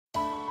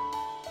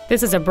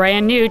This is a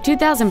brand new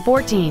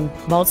 2014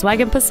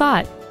 Volkswagen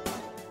Passat.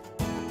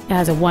 It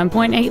has a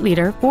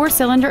 1.8-liter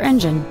four-cylinder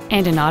engine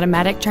and an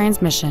automatic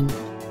transmission.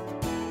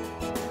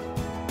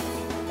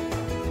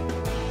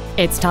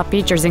 Its top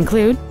features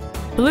include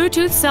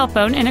Bluetooth cell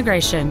phone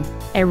integration,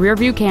 a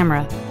rear-view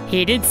camera,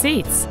 heated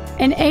seats,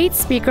 an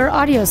 8-speaker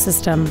audio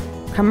system,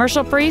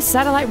 commercial-free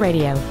satellite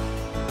radio,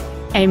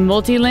 a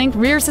multi-link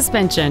rear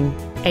suspension,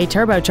 a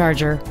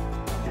turbocharger,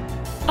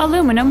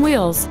 aluminum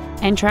wheels,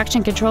 and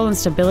traction control and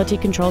stability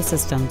control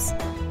systems.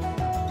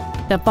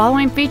 The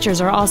following features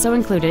are also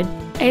included: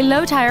 a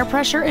low tire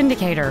pressure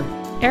indicator,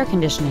 air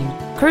conditioning,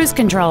 cruise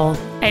control,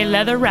 a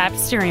leather-wrapped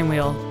steering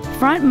wheel,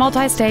 front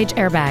multi-stage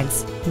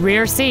airbags,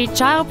 rear seat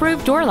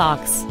child-proof door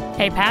locks,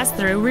 a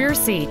pass-through rear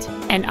seat,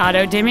 an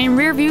auto-dimming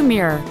rear-view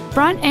mirror,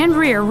 front and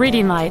rear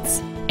reading lights,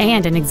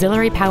 and an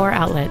auxiliary power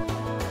outlet.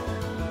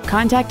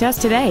 Contact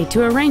us today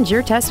to arrange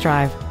your test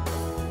drive.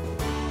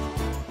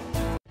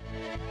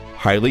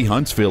 Hiley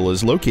Huntsville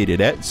is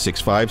located at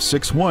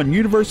 6561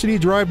 University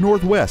Drive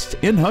Northwest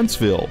in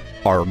Huntsville.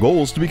 Our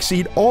goal is to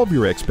exceed all of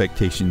your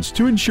expectations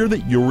to ensure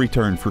that you'll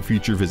return for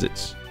future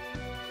visits.